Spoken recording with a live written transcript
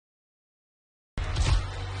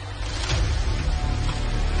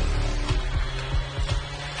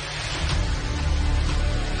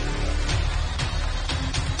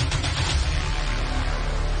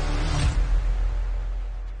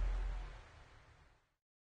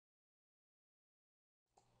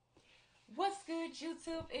What's good,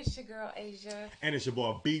 YouTube? It's your girl Asia. And it's your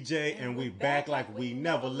boy BJ, and we back like we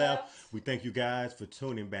never left. We thank you guys for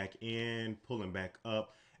tuning back in, pulling back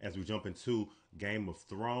up as we jump into Game of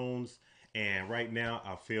Thrones. And right now,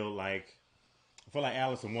 I feel like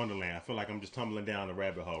Alice in Wonderland. I feel like I'm just tumbling down the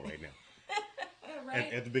rabbit hole right now.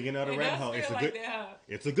 Right? At the beginning of the rabbit hole,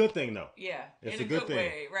 it's a good thing though. Yeah, it's a good thing,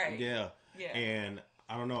 way, right? Yeah. Yeah. And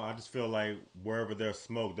I don't know. I just feel like wherever there's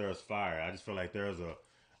smoke, there's fire. I just feel like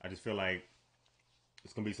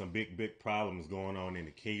it's gonna be some big problems going on in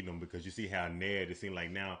the kingdom, because you see how Ned, it seemed like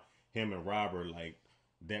now him and Robert, like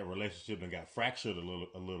that relationship and got fractured a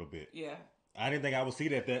little bit. Yeah. I didn't think I would see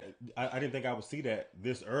that. I didn't think I would see that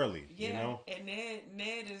this early. Yeah. You know? And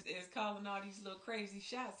Ned is calling all these little crazy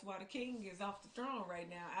shots while the king is off the throne right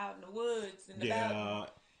now, out in the woods in the mountain,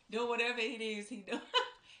 doing whatever it is he doing.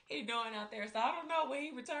 He doing out there. So I don't know when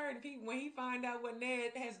he returned, when he find out what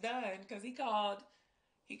Ned has done, because he called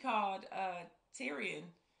Tyrion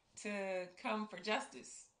to come for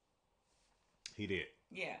justice. He did.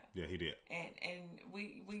 Yeah. Yeah, he did. And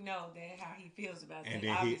we know that how he feels about and that,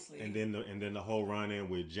 then obviously. And then the whole run in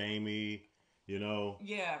with Jamie, you know.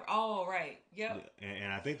 Yeah. Oh, right. Yep.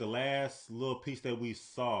 And I think the last little piece that we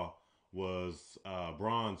saw was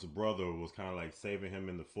Bronn's brother was kind of like saving him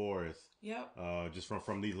in the forest. Yep. Just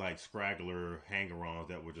from these like scraggler hanger-ons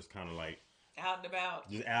that were just kind of like out and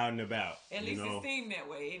about. Just out and about. At least it seemed that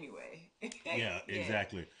way anyway. Yeah,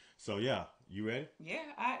 exactly. So yeah, you ready? Yeah,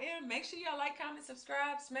 I am. Make sure y'all like, comment,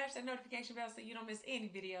 subscribe, smash that notification bell so you don't miss any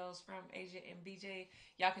videos from Asia and BJ.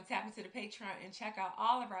 Y'all can tap into the Patreon and check out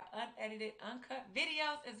all of our unedited, uncut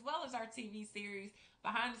videos, as well as our TV series,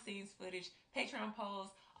 behind the scenes footage, Patreon polls,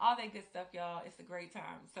 all that good stuff, y'all. It's a great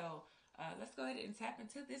time. So let's go ahead and tap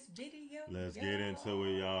into this video. Let's get into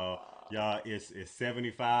it, y'all. Y'all, it's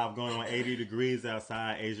 75 going on 80 degrees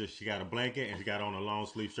outside. Asia, she got a blanket and she got on a long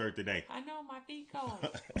sleeve shirt today. I know, my feet cold.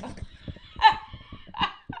 I'm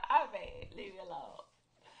bad. Leave me alone.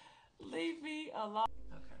 Leave me alone.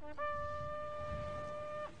 Okay.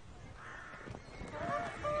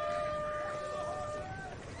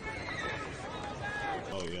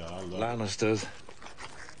 Oh yeah, I love Lannisters.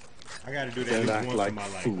 I gotta do that Don't at act least once like in my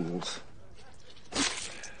life. fools.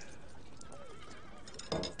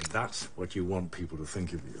 That's what you want people to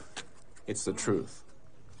think of you. It's the truth.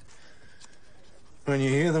 When you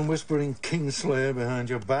hear them whispering Kingslayer behind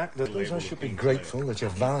your back, that I should be grateful that your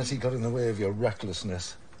vanity got in the way of your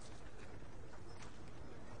recklessness.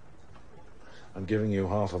 I'm giving you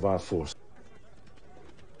half of our force.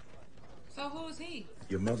 So who's he?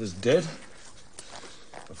 Your mother's dead.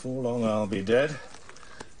 Before long, I'll be dead.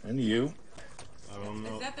 And you. I don't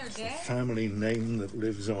know. Is that their It's dad? the family name that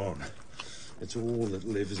lives on. It's all that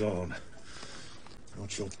lives on.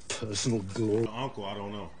 Not your personal glory. Uncle, I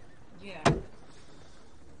don't know. Yeah.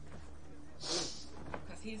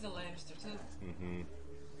 Because he's a Lannister too. Mm-hmm.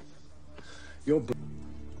 Your I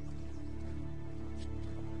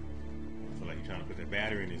feel like you're trying to put that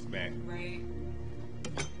battery in his back. Right.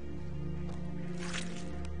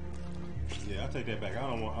 Yeah, I'll take that back. I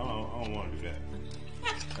don't want to do that.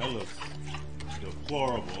 That looks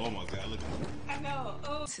deplorable. Oh my God, look at that. I know.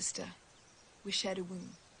 Oh. Sister, we shared a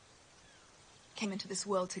womb. Came into this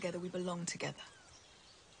world together, we belong together.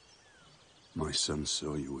 My son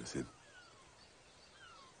saw you with him.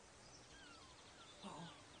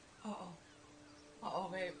 Uh-oh,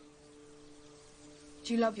 babe.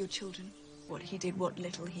 Do you love your children? What he did, what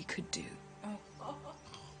little he could do. Oh.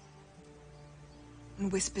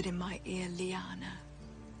 And whispered in my ear, Lyanna.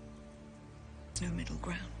 No middle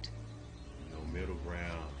ground. No middle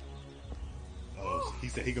ground. Oh, he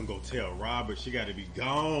said he gonna go tell Robert she got to be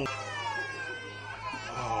gone.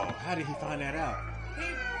 Oh, how did he find that out? He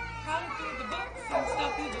probably through the books and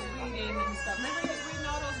stuff he was reading and stuff. Remember he was reading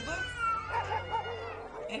all those books?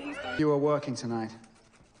 And he started... You were working tonight.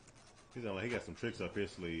 He's like he got some tricks up his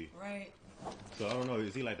sleeve. Right. So I don't know.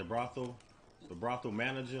 Is he like the brothel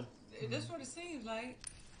manager? That's what it seems like.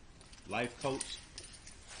 Life coach?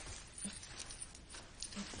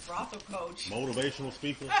 Brothel coach. Motivational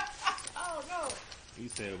speaker? Oh, no. He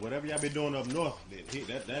said, whatever y'all been doing up north,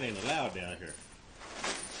 that ain't allowed down here.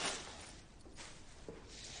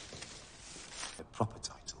 They're proper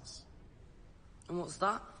titles. And what's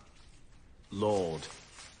that? Lord.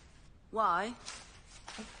 Why?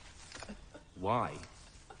 Why?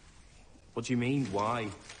 What do you mean, why?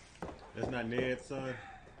 That's not Ned's son?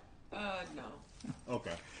 No.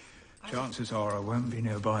 Okay. Chances are I won't be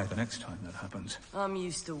nearby the next time that happens. I'm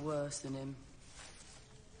used to worse than him.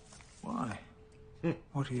 Why?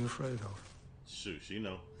 What are you afraid of? Shoot, she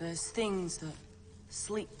know. There's things that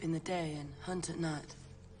sleep in the day and hunt at night.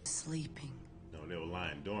 Sleeping. No, they were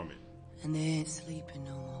lying dormant. And they ain't sleeping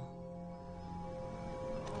no more.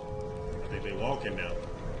 I think they walking now.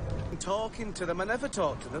 I'm talking to them. I never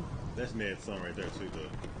talk to them. That's Ned's son right there too, though.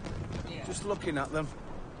 Yeah. Just looking at them.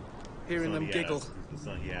 Hearing them giggle. The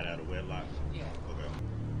son he had out of wedlock. Yeah. Okay.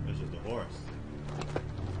 That's just a horse.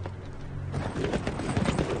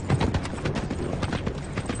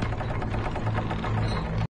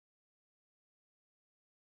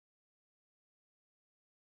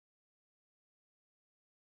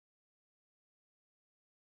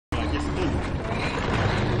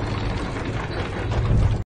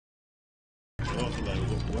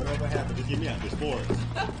 Whatever happened, just get me out this forest.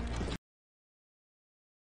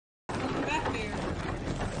 Back there.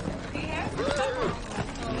 He has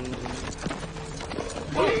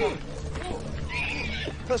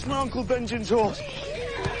That's my Uncle Benjamin's horse.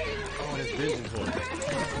 Oh, that's Benjamin's horse.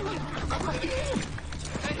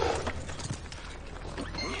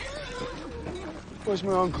 Where's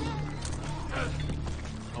my uncle?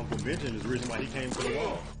 Uncle Benjamin is the reason why he came to the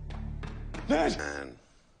wall. Ned! Man,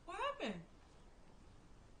 What happened?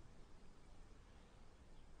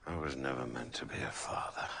 I was never meant to be a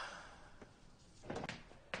father.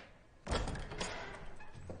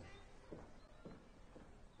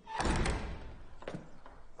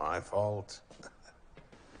 My fault.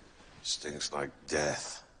 Stinks like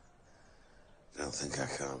death. Don't think I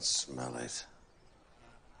can't smell it.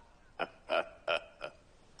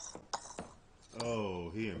 Oh,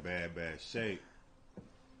 he in bad shape.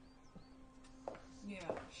 Yeah,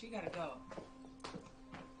 she gotta go.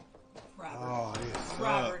 Robert. Oh, this sucks.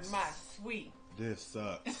 Robert, my sweet. This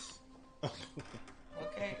sucks.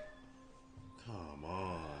 Okay. Come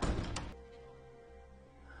on.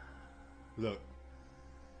 Look.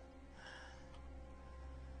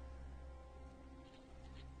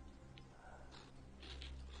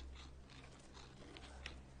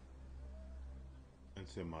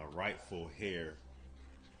 Into my rightful hair.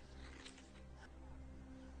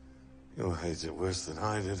 You'll hate it worse than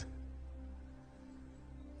I did.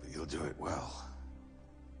 But you'll do it well.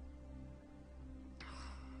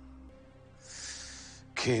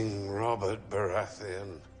 King Robert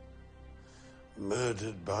Baratheon,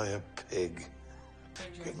 murdered by a pig.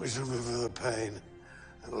 Get me some of the pain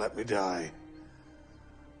and let me die.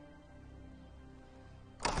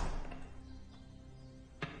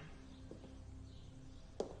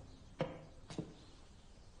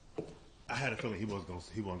 I had a feeling he wasn't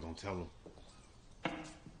gonna tell him. The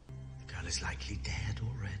girl is likely dead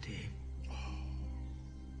already.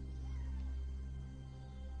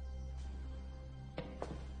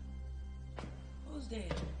 Who's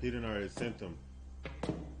dead? He didn't already sent him.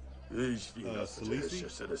 Khaleesi?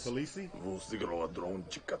 Khaleesi?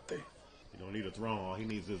 He don't need a throne. All he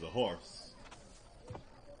needs is a horse.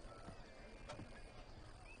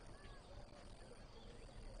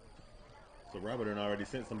 So Robert had already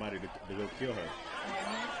sent somebody to go kill her.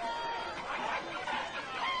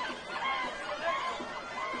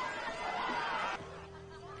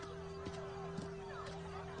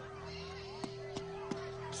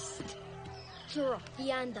 Sure,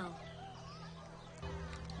 Yandel.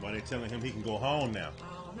 Why they telling him he can go home now?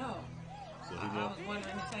 I don't know. So he I won't. was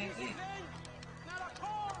wondering the same thing.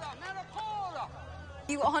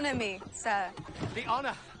 You honor me, sir. The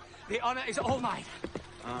honor is all mine.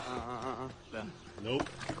 Nope.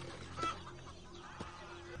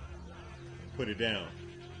 Put it down.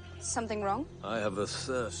 Something wrong? I have a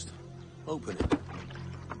thirst. Open it.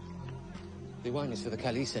 The wine is for the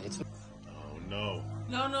Calissa. It's... Oh no.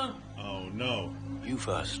 No. Oh no. You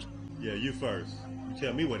first. Yeah, you first. You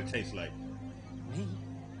tell me what it tastes like. Me?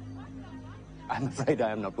 I'm afraid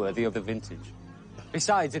I am not worthy of the vintage.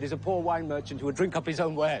 Besides, it is a poor wine merchant who would drink up his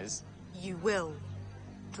own wares. You will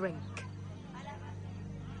drink.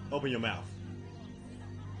 Open your mouth.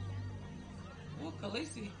 Well,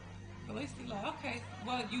 Khaleesi, like, okay,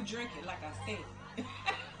 well, you drink it, like I said.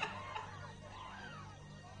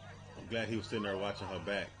 I'm glad he was sitting there watching her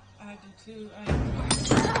back. I do too.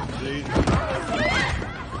 See?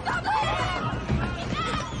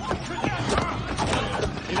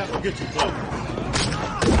 He's not gonna get you close.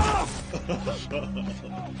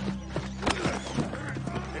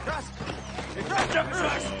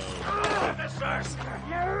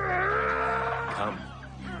 Come.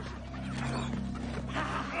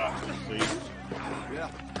 See?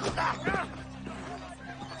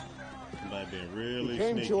 Somebody been really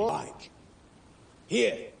sneaky. Like.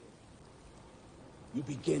 Here. You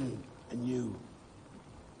begin anew.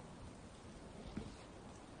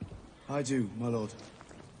 I do, my lord.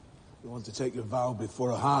 You want to take your vow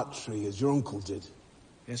before a heart tree, as your uncle did.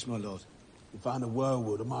 Yes, my lord. You find a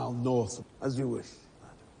whirlwood a mile north, as you wish.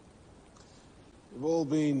 We've all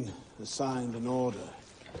been assigned an order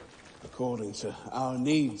according to our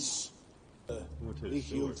needs.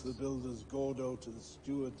 Ezekiel to the builders, Gordo to the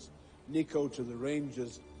stewards, Nico to the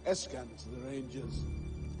rangers, Escan to the rangers,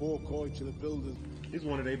 Borkoy to the builders. He's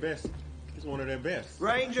one of their best. He's one of their best.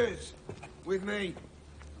 Rangers, with me.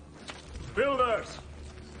 Builders!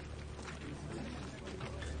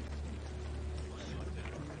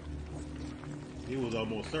 He was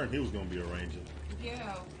almost certain he was going to be a ranger.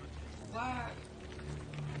 Yeah. Why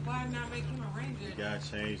not make him a ranger? The guy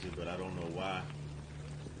changed it, but I don't know why.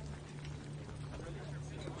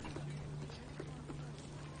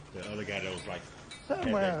 The other guy that was like, had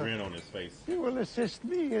that grin on his face. You will assist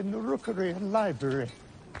me in the rookery and library.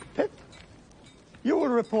 Pip, you will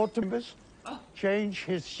report to members, change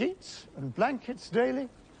his sheets and blankets daily,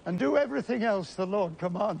 and do everything else the Lord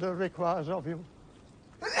Commander requires of you.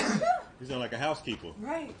 You sound like a housekeeper.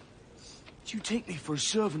 Right. You take me for a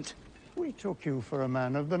servant. We took you for a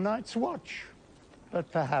man of the Night's Watch,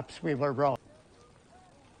 but perhaps we were wrong.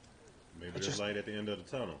 Maybe there's light at the end of the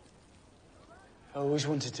tunnel. I always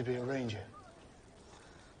wanted to be a ranger.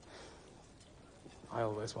 I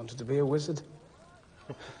always wanted to be a wizard.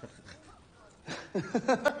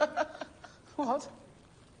 What?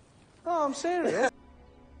 Oh, I'm serious.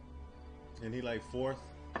 And he like fourth?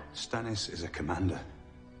 Stannis is a commander.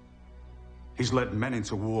 He's led men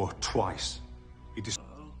into war twice. He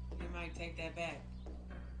might take that back.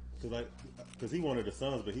 So like, because he wanted the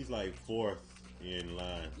sons, but he's like fourth in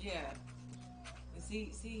line. Yeah.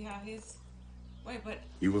 See how his... Wait, but...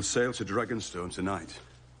 You will sail to Dragonstone tonight.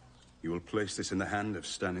 You will place this in the hand of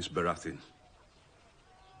Stannis Baratheon.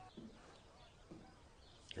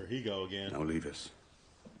 Here he go again. Now leave us.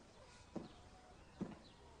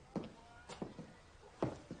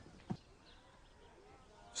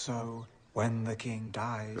 So, when the king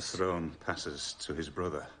dies... The throne passes to his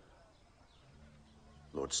brother,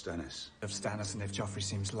 Lord Stannis. Of Stannis, and if Joffrey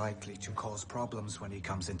seems likely to cause problems when he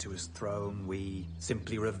comes into his throne, we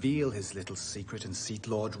simply reveal his little secret and seat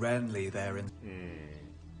Lord Renly there in...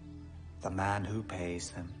 The man who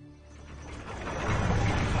pays them.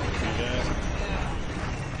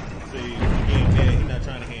 See, he's not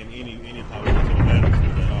trying to hand any power to the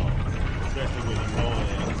Bannisters at all. Especially with him knowing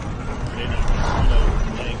that they're not,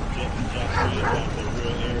 like Joffrey is not the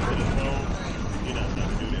real heir to the throne. You're not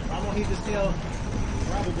trying to do that. Why won't he just tell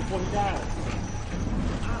Robert before he dies?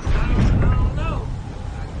 I don't know.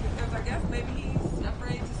 Because I guess maybe he's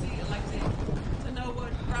afraid to see it, like to know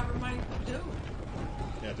what Robert might do.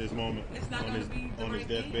 At this moment, it's not going to be on his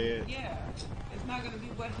deathbed. Yeah, it's not going to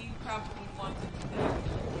be what he probably wants to do,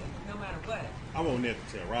 no matter what. I won't never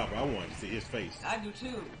tell Robert. I want to see his face. I do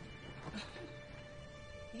too.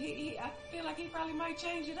 I feel like he probably might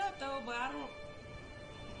change it up though, but I don't.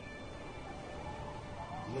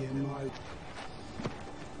 He might.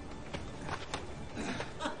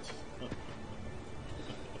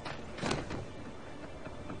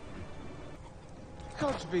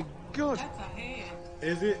 Got to be good. That's a hand.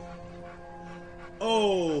 Is it?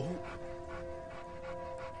 Oh.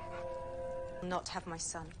 Not have my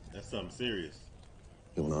son. That's something serious.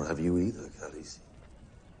 He'll not have you either, Khaleesi.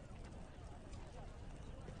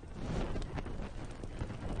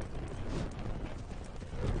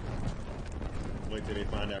 Wait till they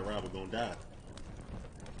find out Robert gonna die.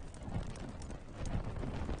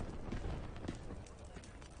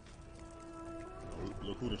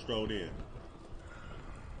 Look who done strolled in.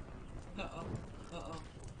 Uh-oh.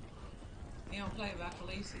 He don't play about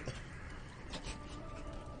Khaleesi.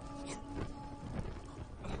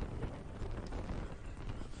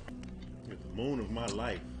 It's the moon of my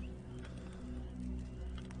life.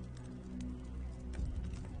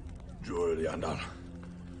 Julianan.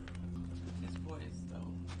 His voice,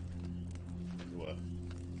 though. What?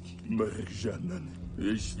 Merjanan.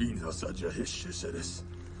 Ishvin hasaja hishiseres.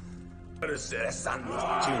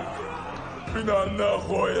 Pinana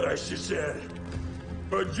hoira shisher.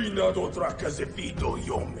 Bagina do tracazefido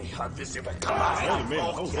yomi hadisiva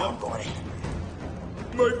kamari.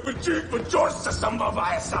 My petite for George Samba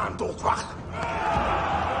via Santo Twach.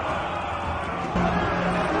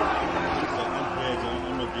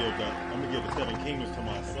 I'm gonna give the 7 kingdoms to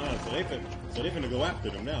my son, so they finna go after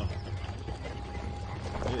them now.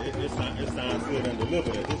 It's sounds good and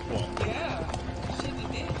delivered at this point. Yeah, shouldn't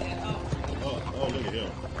have did that. Oh, look at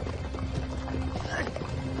him.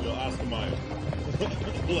 Little Oscar Mayer.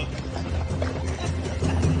 Look.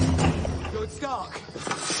 Lord Stark.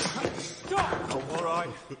 Oh, all right.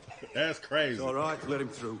 That's crazy. It's all right. Let him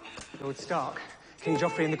through. Lord Stark, King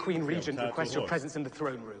Joffrey and the Queen Regent request your presence in the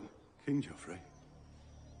throne room. King Joffrey?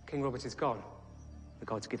 King Robert is gone. The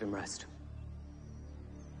gods give him rest.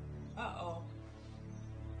 Uh-oh.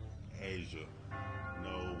 Asia.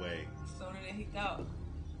 No way. Sooner than he thought.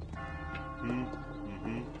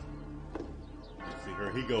 See,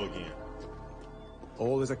 here he go again.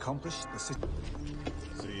 All is accomplished. The city.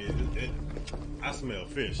 See, I smell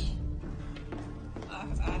fish. I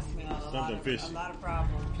smell a lot of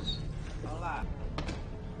problems. A lot.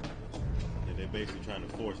 And they're basically trying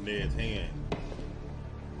to force Ned's hand.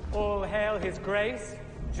 All hail his grace,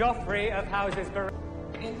 Joffrey of Houses Bar.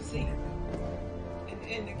 In the seat.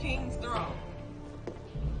 In the king's throne.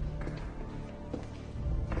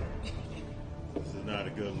 This is not a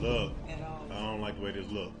good look. At all. I don't like the way this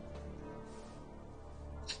looks.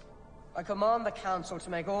 I command the council to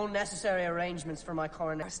make all necessary arrangements for my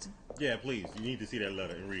coronation. Yeah, please. You need to see that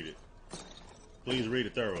letter and read it. Please read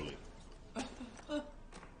it thoroughly.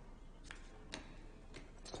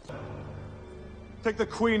 Take the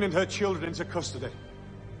Queen and her children into custody.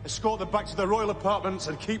 Escort them back to the royal apartments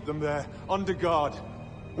and keep them there, under guard.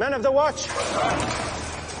 Men of the watch!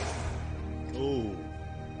 Ooh.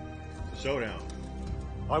 It's a showdown.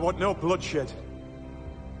 I want no bloodshed.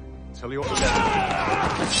 Tell you what.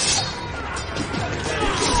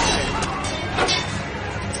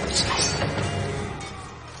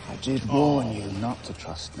 I did warn you not to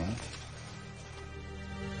trust me.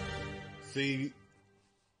 See,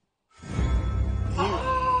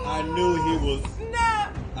 I knew he was.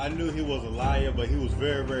 Snap! I knew he was a liar, but he was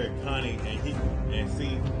very, very cunning, and he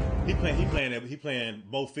playing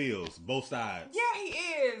both fields, both sides. Yeah, he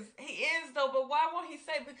is though. But why won't he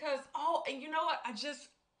say? Because and you know what? I just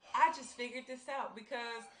figured this out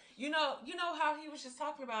because you know how he was just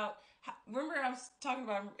talking about. Remember, I was talking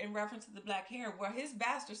about in reference to the black hair, where his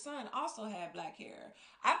bastard son also had black hair.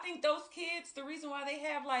 I think those kids, the reason why they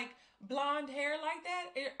have like blonde hair like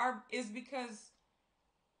that is because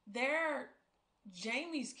they're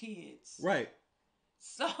Jamie's kids. Right.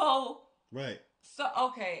 So. Right. So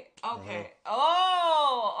okay.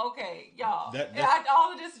 Oh, okay, y'all.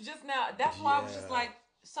 All of this just now. That's why I was just like,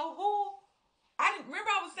 so who? I didn't remember.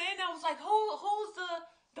 I was saying that. I was like, who's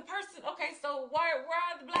the person? Okay, so why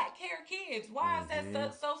are the black hair kids? Why is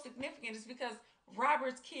that so significant? It's because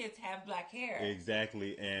Robert's kids have black hair.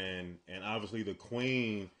 Exactly, and obviously the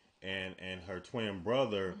Queen and her twin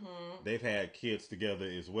brother, they've had kids together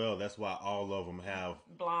as well. That's why all of them have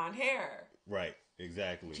blonde hair. Right.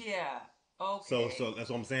 Exactly. Yeah. Okay. So that's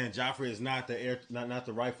what I'm saying. Joffrey is not the heir, not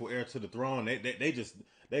the rightful heir to the throne.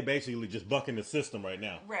 They basically just bucking the system right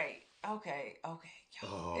now. Right. Okay.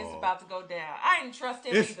 Yo, it's about to go down. I didn't trust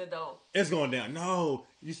him either, though. It's going down. No,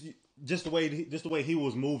 just the way he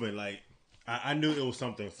was moving, like I knew it was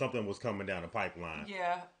something was coming down the pipeline.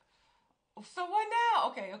 Yeah. So what now?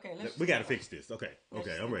 Okay. We got to fix this. Okay,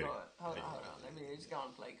 I'm ready. Hold on. Let me just go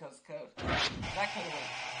and play because I can't.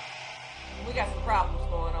 We got some problems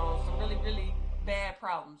going on. Some really, really bad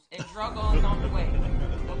problems. And Drogo is on the way.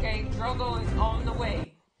 Okay? Drogo is on the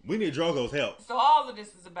way. We need Drogo's help. So all of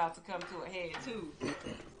this is about to come to a head, too.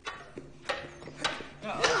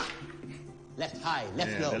 Left high,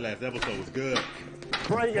 left low. That last episode was good.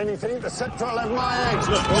 Break anything, the scepter will have my eggs.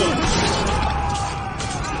 Look.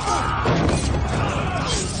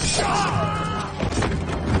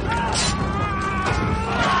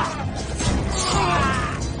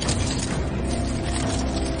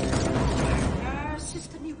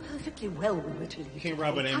 Sister knew perfectly well we were to leave. King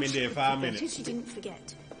Robert ain't been there 5 minutes. She didn't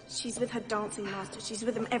forget. She's with her dancing master. She's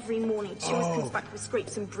with him every morning. She always comes back with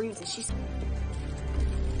scrapes and bruises. She's...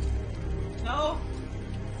 No.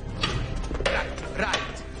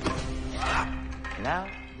 Right. Now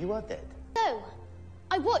you are dead. No.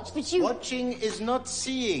 I watched, but you... Watching is not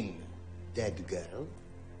seeing, dead girl.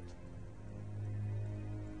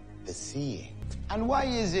 The seeing. And why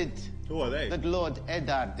is it Who are they? that Lord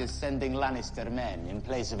Eddard is sending Lannister men in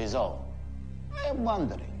place of his own? I am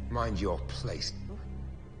wondering. Mind your place.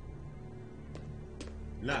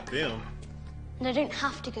 Not them. And I don't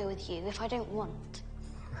have to go with you if I don't want.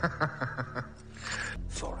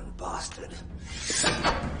 Foreign bastard.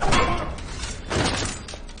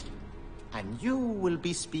 And you will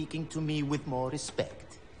be speaking to me with more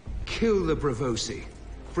respect. Kill the Bravosi.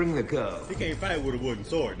 Bring the girl. He can't fight with a wooden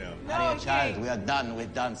sword now. Dear child, we are done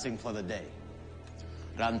with dancing for the day.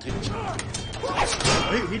 Run to... He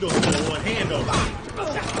doing it with one hand over.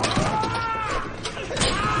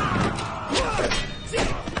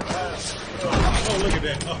 Oh, look at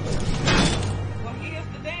that. Oh. Well, he is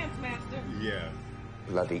the dance master. Yeah.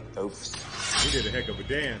 Bloody oafs. He did a heck of a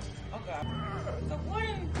dance. Okay. So what?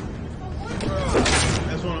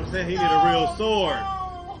 That's what I'm saying. He need a real sword.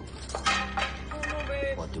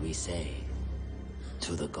 What do we say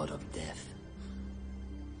to the god of death?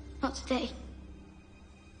 Not today.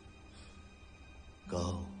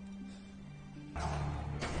 Go.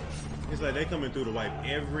 It's like they coming through to wipe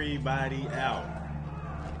everybody out.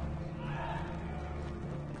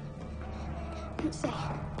 Not safe.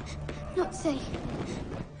 Not safe.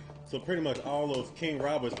 So pretty much all those King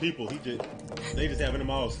Robert's people, they just having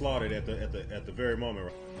them all slaughtered at the very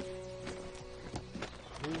moment.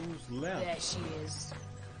 Who's left? There she is.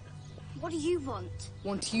 What do you want?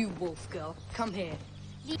 Want you, wolf girl. Come here.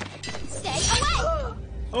 Stay away!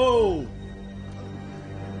 Oh!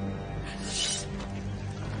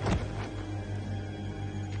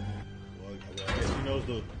 Well, I guess she knows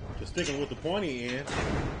to sticking with the pointy end.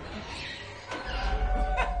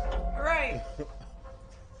 Right.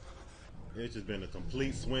 It's just been a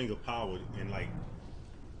complete swing of power, and like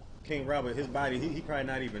King Robert, his body, he probably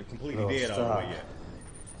not even completely dead all the way yet.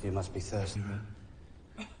 You must be thirsty.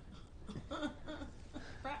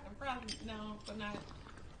 Probably no, but not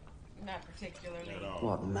particularly. At all.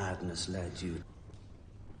 What madness led you?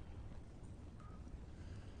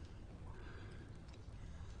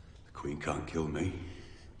 The Queen can't kill me.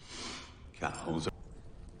 Can't hold her.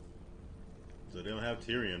 So they don't have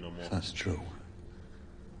Tyrion no more. That's true.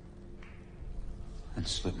 And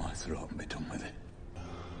slit my throat and be done with it.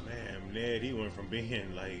 Man, Ned, he went from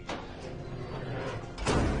being like,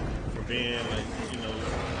 you know,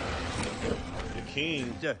 the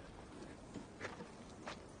king. Yeah.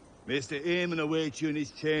 Mr. Eamon awaits you in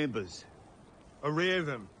his chambers. Array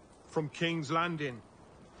them from King's Landing.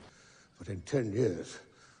 But in 10 years,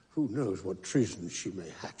 who knows what treason she may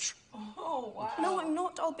hatch. Oh, wow. No, I'm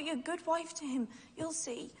not. I'll be a good wife to him. You'll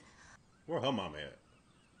see. Where her mama at?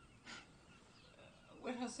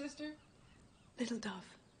 With her sister? Little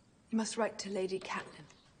Dove, you must write to Lady Catelyn.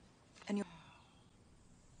 And you...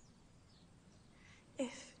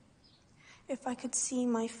 If I could see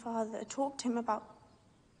my father, talk to him about...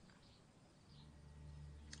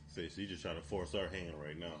 See, she's just trying to force her hand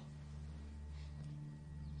right now.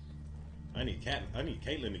 I need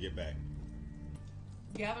Caitlyn to get back.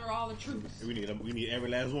 Gather all the troops. We need every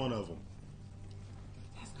last one of them.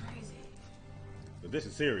 That's crazy. But this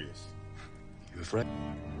is serious. You afraid?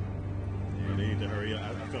 Yeah, they need to hurry up.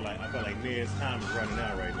 I feel like Ned's time is running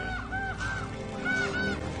out right now.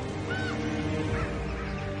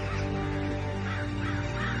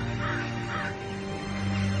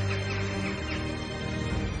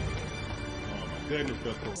 Goodness,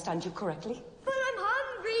 Understand you correctly? But I'm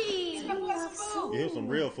hungry! Here's some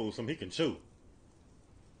real food, some he can chew.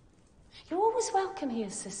 You're always welcome here,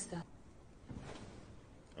 sister.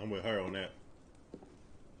 I'm with her on that.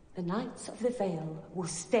 The Knights of the Vale will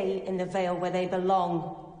stay in the Vale where they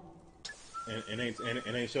belong. And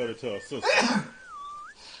ain't showed it to her sister.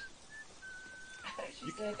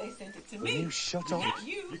 She said they sent it to Will me. you shut up? Not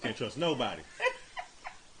you. You can't trust nobody.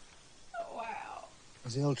 Oh, wow.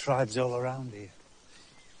 There's ill tribes all around here.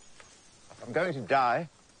 If I'm going to die,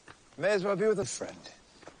 may as well be with a friend.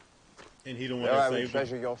 And he don't Though want I to will save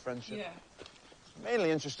treasure him. your friendship. Yeah.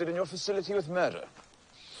 Mainly interested in your facility with murder.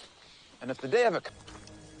 And if the day ever comes...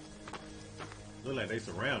 Look like they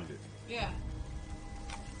surrounded. Yeah.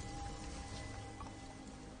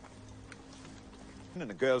 And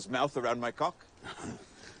a girl's mouth around my cock.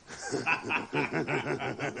 I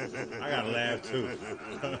gotta laugh too.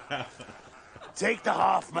 Take the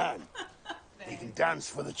half man. He can dance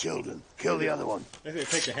for the children. Kill the other one. They said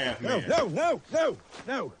take the half man.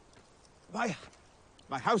 No. My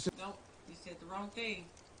house is... No, you said the wrong thing.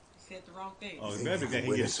 You said the wrong thing. Oh, maybe he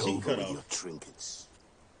Win gets us cheek over cut with off. your trinkets.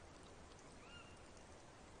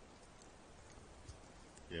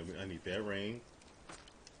 Yeah, I need that ring.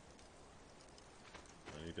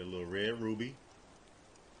 I need that little red ruby.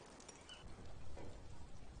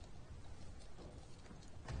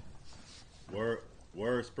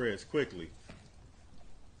 Word spreads quickly.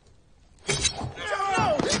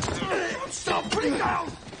 No! Stop! Put it down!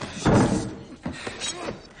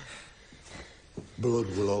 Blood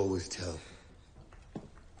will always tell.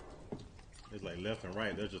 It's like left and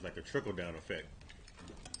right. There's just like a trickle-down effect.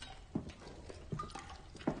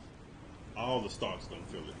 All the Starks don't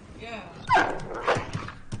feel it. Yeah.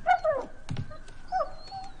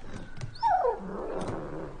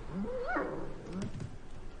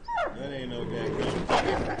 That ain't no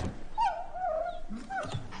daggone.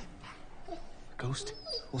 Ghost?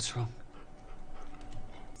 What's wrong?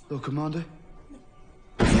 Lord Commander?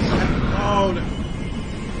 Oh, no.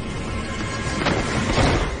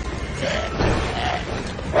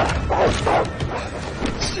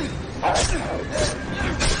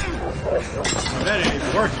 That ain't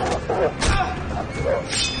working.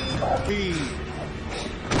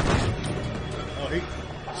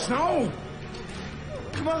 Snow!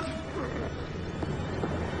 Come on!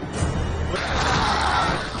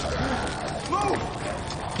 Move!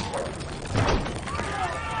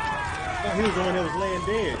 he was the one that was laying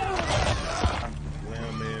dead.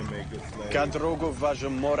 Lamb man make a slave. Kadrogo vaja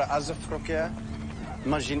mora azafroke.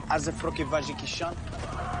 Imagine azafroke vaja kishan.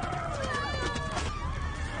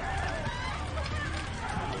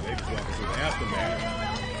 They just walking through the aftermath.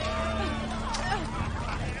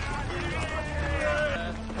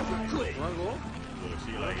 Look,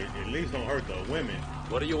 she like at least don't hurt the women.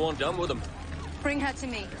 What do you want done with them? Bring her to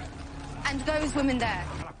me. And those women there.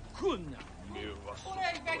 Who the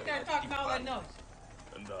heck back there talking all that noise?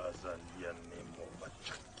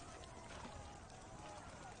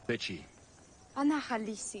 Bitchy. Ana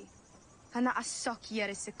halisi. Ana asok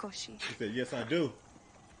yeresekoshi. He said, yes, I do.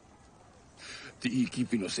 The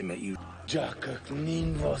keeping us in you. Jaka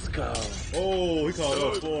nin voska. Oh, he called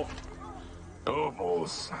up for. Oh,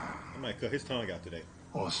 boss. I might cut his tongue out today.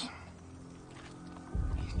 Boss.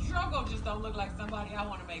 Drogo just don't look like somebody I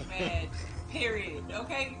want to make mad. Period.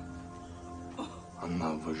 Okay?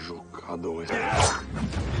 Она вожук адой.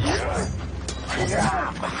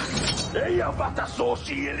 Eia bata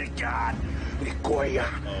sosi elikan. Rikoya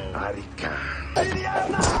arikan.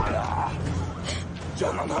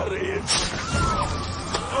 Janan harit.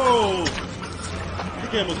 Oh! He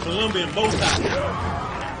gave him a Colombian bow tie.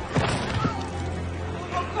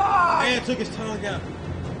 Oh, God! Man took his tongue out.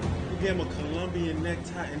 He gave him a Colombian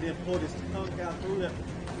necktie and then pulled his tongue out through that.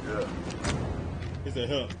 Yeah. He said,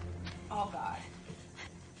 huh? Oh, God.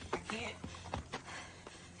 I can't.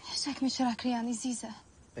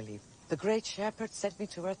 Believe. The great shepherd sent me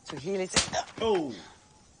to earth to heal his... Oh!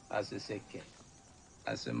 As a seke.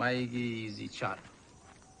 As a maigi zichan.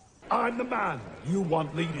 I'm the man you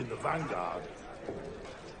want leading the vanguard.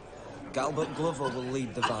 Galbert Glover will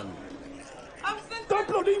lead the van. The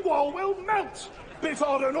bloody wall will melt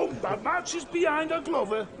before an that marches behind a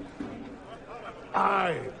Glover.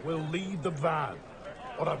 I will lead the van,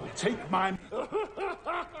 or I will take mine.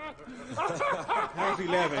 How's he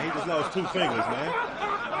laughing? He just lost 2 fingers, man.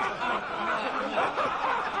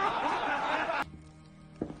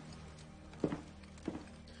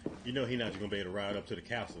 You know he's not gonna be able to ride up to the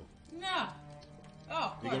castle. No.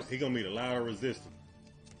 Oh, of course. He gonna meet a lot of resistance.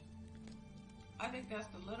 I think that's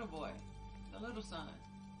the little boy. The little son.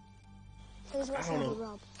 I don't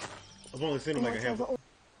know. I've only seen him like a half.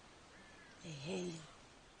 Hey,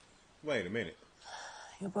 Wait a minute.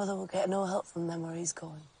 your brother will get no help from them where he's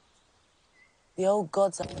going. The old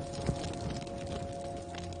gods are...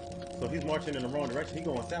 So if he's marching in the wrong direction, he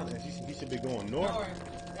going south, and he should be going north.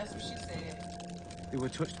 North. That's what she said. They were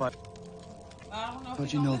touched by... I don't know if How'd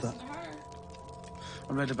he you gonna know listen that? to her.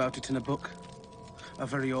 I read about it in a book. A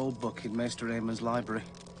very old book in Maester Aemon's library.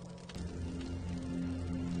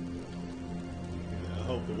 I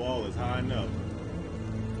hope the wall is high enough.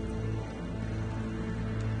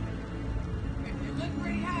 It looked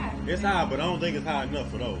pretty high. It's high, but I don't think it's high enough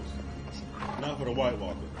for those. Not for the White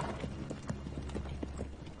Walker.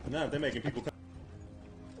 Now they're making people come.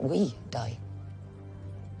 We die.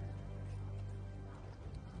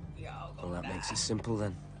 Well, that makes it simple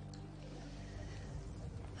then.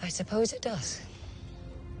 I suppose it does.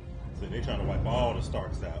 So they're trying to wipe all the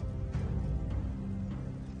Starks out.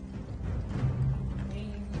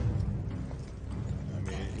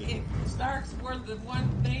 If Starks were the one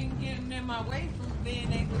thing getting in my way from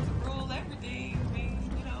being able to rule everything, I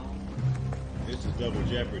mean, you know. This is double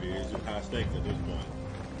jeopardy. It's just high stakes at this point.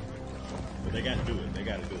 But they got to do it. They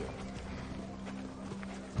got to do it.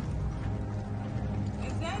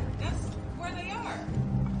 That's where they are.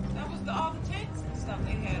 That was all the tents and stuff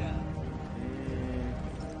they had up.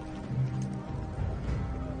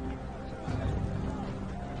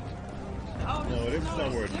 Oh, No, this is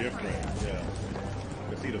somewhere different. Yeah.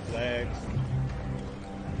 You see the flags.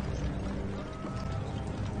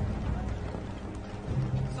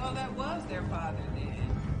 So that was their father then,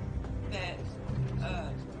 that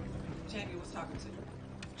Jamie was talking to.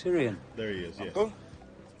 Tyrion. There he is, yes. Uncle?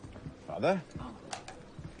 Father?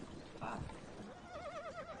 Father.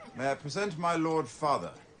 May I present my lord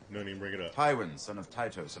father? No need to bring it up. Tywin, son of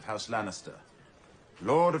Tytos of House Lannister.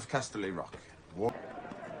 Lord of Casterly Rock. He called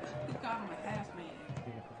him a half-man.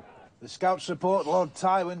 The scouts report Lord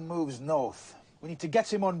Tywin moves north. We need to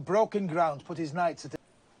get him on broken ground, put his knights at...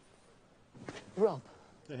 Rob.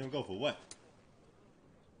 Let him go for what?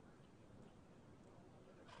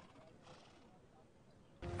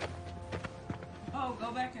 Oh,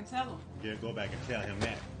 go back and tell him. Yeah, go back and tell him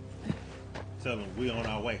that. Tell him we on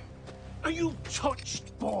our way. Are you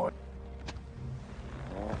touched, boy?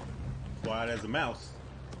 Quiet as a mouse.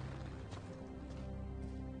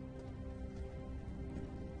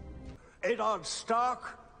 Eddard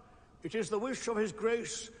Stark, it is the wish of his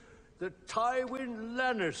grace that Tywin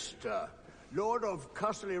Lannister, Lord of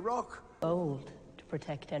Casterly Rock, Old to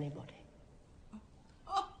protect anybody.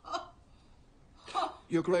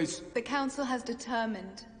 Your Grace. The council has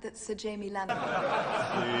determined that Sir Jamie Lannister...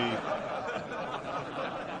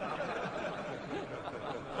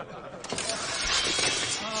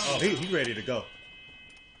 Oh, he ready to go.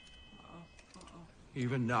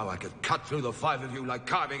 Even now, I could cut through the five of you like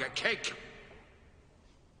carving a cake.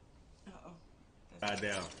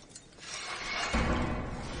 Down.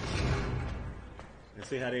 And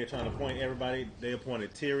see how they're trying to point everybody? They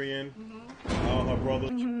appointed Tyrion, all her brothers.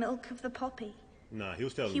 Him milk of the poppy. Nah, he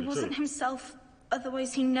was telling He the wasn't truth. himself,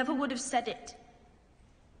 otherwise he never would have said it.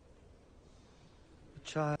 The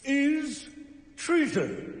child is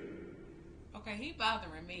treason. Okay, he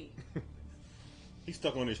bothering me. He's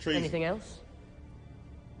stuck on his trees. Anything else?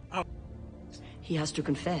 He has to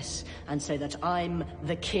confess and say that I'm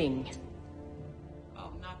the king.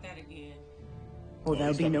 Oh, not that again. Or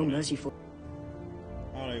there'll be no mercy for...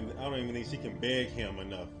 I don't even think she can beg him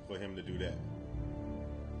enough for him to do that.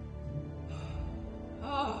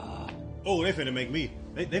 Oh, they finna make me.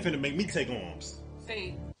 They finna make me take arms.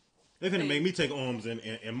 See. They finna make me take arms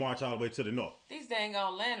and march all the way to the north. These dang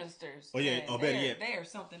old Lannisters. Oh yeah, better yet. They are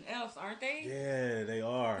something else, aren't they? Yeah, they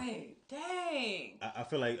are. Hey, dang. I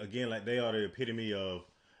feel like again, like they are the epitome of,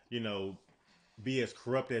 be as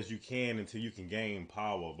corrupt as you can until you can gain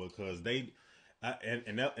power, because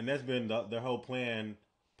that's been their whole plan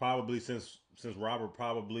probably since Robert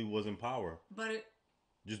probably was in power. But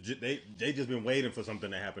they just been waiting for something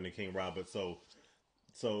to happen to King Robert, so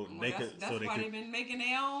they could. That's why they've been making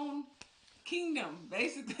their own kingdom,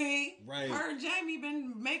 basically. Right. Her and Jamie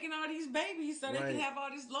been making all these babies so they can have all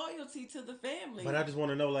this loyalty to the family. But I just want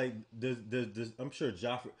to know, like, does I'm sure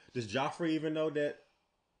does Joffrey even know that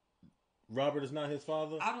Robert is not his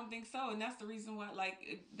father? I don't think so, and that's the reason why.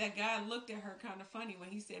 Like, that guy looked at her kind of funny when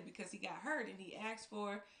he said because he got hurt and he asked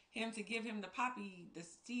for him to give him the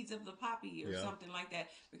seeds of the poppy or something like that.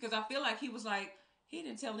 Because I feel like he was like, he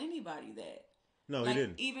didn't tell anybody that. No, like, he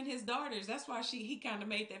didn't. Even his daughters. That's why he kind of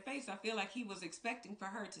made that face. I feel like he was expecting for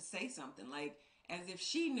her to say something, like as if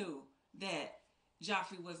she knew that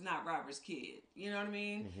Joffrey was not Robert's kid. You know what I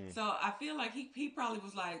mean? Mm-hmm. So I feel like he probably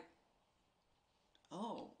was like,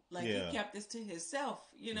 oh, like he kept this to himself,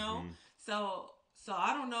 Mm-hmm. So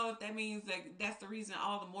I don't know if that means that that's the reason,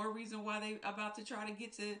 all the more reason why they about to try to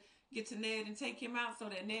get to Ned and take him out so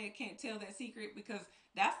that Ned can't tell that secret, because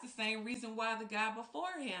that's the same reason why the guy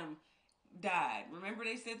before him died. Remember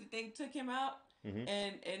they said that they took him out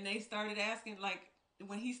and they started asking, like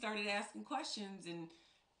when he started asking questions and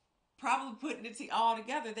probably putting it all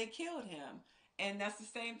together, they killed him. And that's the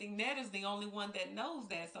same thing. Ned is the only one that knows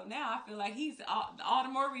that. So now I feel like he's all the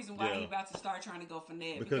more reason why he's about to start trying to go for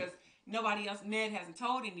Ned, because nobody else, Ned hasn't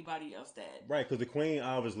told anybody else that. Right, because the queen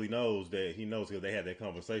obviously knows that he knows, because they had that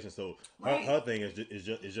conversation. So her thing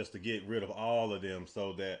is just to get rid of all of them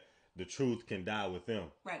so that the truth can die with them.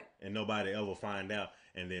 Right. And nobody ever find out.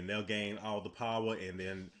 And then they'll gain all the power and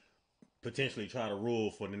then potentially try to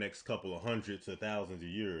rule for the next couple of hundreds to thousands of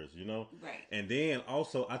years, Right. And then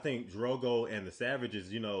also, I think Drogo and the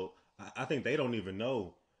Savages, I think they don't even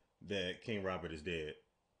know that King Robert is dead.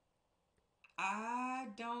 I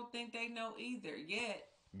don't think they know either yet.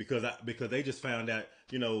 Because they just found out,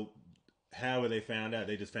 however they found out,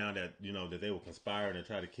 they just found out, that they were conspiring to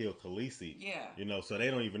try to kill Khaleesi. Yeah. So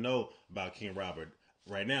they don't even know about King Robert.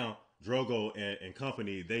 Right now, Drogo and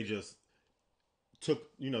company, they just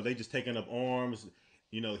they just taking up arms.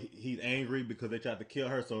 He's angry because they tried to kill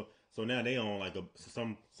her. So now they on like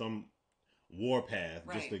some war path,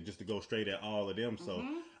 right, just to go straight at all of them. So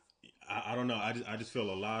I don't know. I just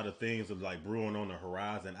feel a lot of things are like brewing on the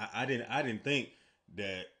horizon. I didn't think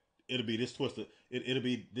that it'll be this twisted. It'll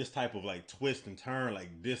be this type of like twist and turn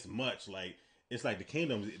like this much. Like it's like the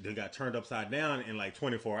kingdom that got turned upside down in like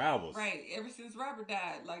 24 hours. Right. Ever since Robert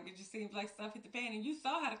died, like it just seems like stuff hit the fan. And you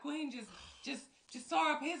saw how the queen just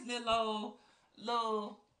tore up his little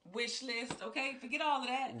wish list. Okay, forget all of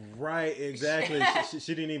that. Right. Exactly.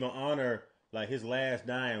 she didn't even honor like his last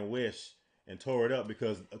dying wish and tore it up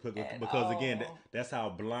because again that's how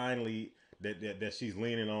blindly that she's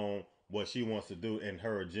leaning on what she wants to do in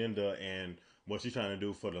her agenda and what she's trying to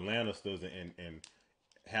do for the Lannisters and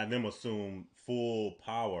have them assume full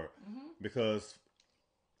power, because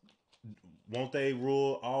won't they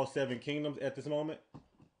rule all 7 kingdoms at this moment?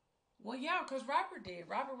 Well, yeah, because Robert did.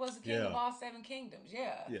 Robert was the king of all 7 kingdoms.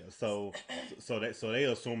 Yeah. Yeah. So they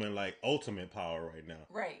assuming like ultimate power right now.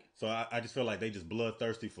 Right. So I just feel like they just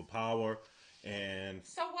bloodthirsty for power. And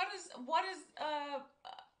so what is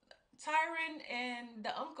Tyrion and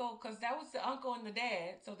the uncle, because that was the uncle and the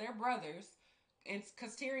dad, so they're brothers, and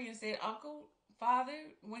because Tyrion said, "Uncle, father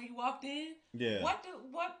when he walked in. Yeah. What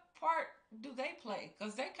part do they play?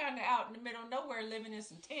 Because they're kind of out in the middle of nowhere, living in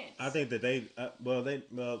some tents. I think that they,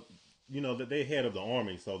 that they head of the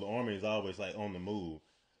army, so the army is always like on the move.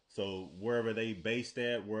 So wherever they based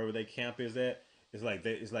at, wherever they camp is at, it's like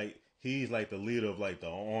he's like the leader of like the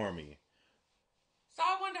army. So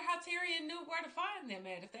I wonder how Tyrion knew where to find them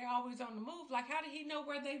at if they're always on the move. Like, how did he know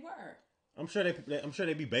where they were? I'm sure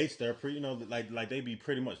they be based there, like they be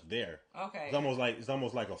pretty much there. Okay. It's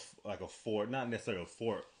almost like a fort, not necessarily a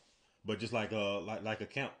fort, but just like a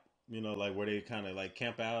camp. Like where they kind of like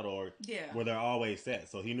camp out or where they're always at.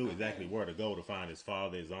 So he knew exactly where to go to find his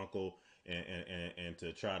father, his uncle, and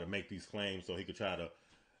to try to make these claims so he could try to,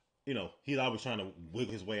 he's always trying to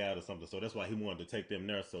wiggle his way out of something. So that's why he wanted to take them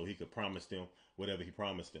there so he could promise them whatever he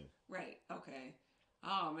promised them. Right. Okay.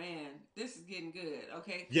 Oh man, this is getting good.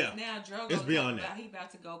 Okay. Yeah. Now Drogo, it's beyond that. He about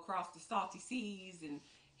to go across the salty seas and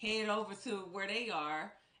head over to where they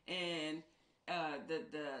are, and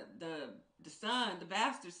the son, the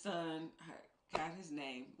bastard son, got his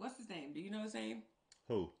name. What's his name? Do you know his name?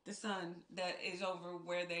 Who? The son that is over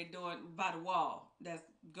where they're doing by the wall. That's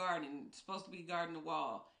supposed to be guarding the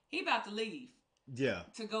wall. He about to leave. Yeah.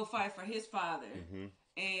 To go fight for his father. Mm-hmm.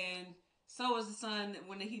 And so is the son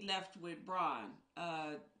when he left with Bronn.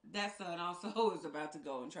 That son also is about to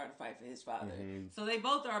go and try to fight for his father. Mm-hmm. So they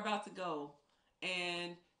both are about to go.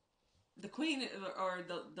 And the queen or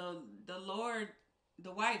the lord,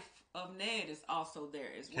 the wife of Ned is also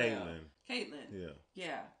there as well. Caitlin.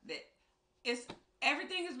 Yeah. It's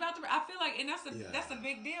everything is about to. I feel like, and that's a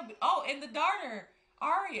big deal. Oh, and the daughter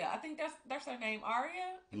Arya. I think that's her name,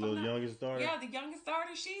 Arya. The youngest daughter. Yeah, the youngest daughter.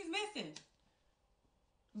 She's missing.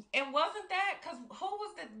 And wasn't that because who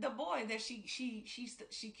was the boy that she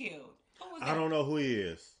killed? Who was that? I don't know who he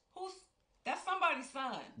is. That's somebody's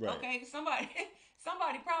son? Right. Okay,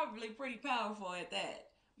 somebody probably pretty powerful at that.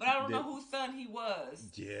 But I don't know whose son he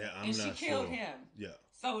was. Yeah, I'm not sure. And she killed him. Yeah.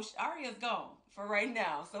 So Arya's gone for right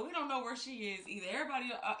now. So we don't know where she is either.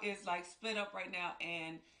 Everybody is like split up right now,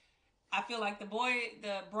 and I feel like the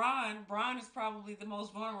Bronn is probably the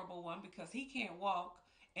most vulnerable one because he can't walk,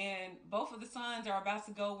 and both of the sons are about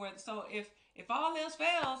to go where. So if all else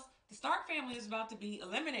fails, the Stark family is about to be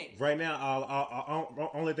eliminated. Right now,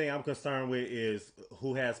 only thing I'm concerned with is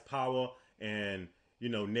who has power, and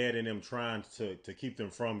Ned and them trying to keep them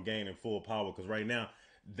from gaining full power. Because right now,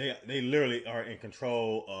 they literally are in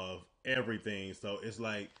control of everything. So it's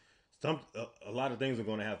like a lot of things are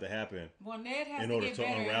going to have to happen. Well, Ned has in order get to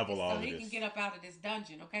better unravel all so of he this. can get up out of this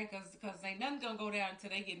dungeon, okay? Because ain't nothing gonna go down until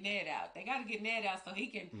they get Ned out. They got to get Ned out so he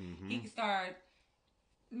can start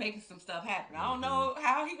making some stuff happen. I don't know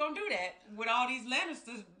how he gonna do that with all these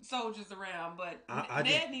Lannister soldiers around, but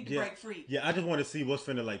Ned need to break free. Yeah, I just want to see what's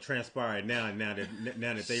finna like transpire now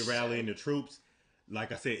that they rallying the troops.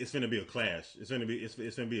 Like I said, it's finna be a clash. It's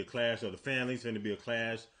finna be a clash of the families. It's finna be a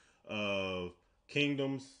clash of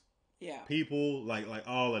kingdoms. Yeah. People, like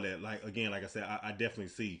all of that. Like again, like I said, I definitely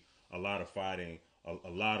see a lot of fighting, a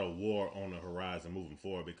lot of war on the horizon moving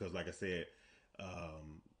forward. Because, like I said,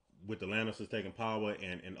 with the Lannisters taking power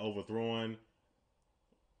and overthrowing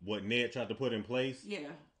what Ned tried to put in place,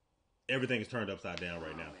 everything is turned upside down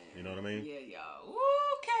right now. Man. You know what I mean? Yeah, y'all.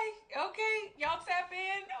 Okay, y'all tap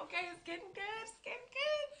in. Okay, it's getting good.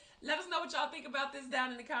 Let us know what y'all think about this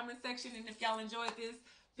down in the comment section, and if y'all enjoyed this,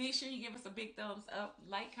 be sure you give us a big thumbs up,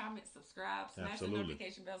 like, comment, subscribe, smash the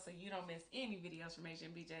notification bell so you don't miss any videos from AJ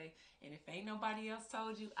and BJ. And if ain't nobody else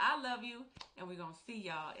told you, I love you, and we're gonna see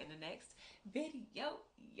y'all in the next video,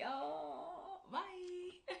 y'all.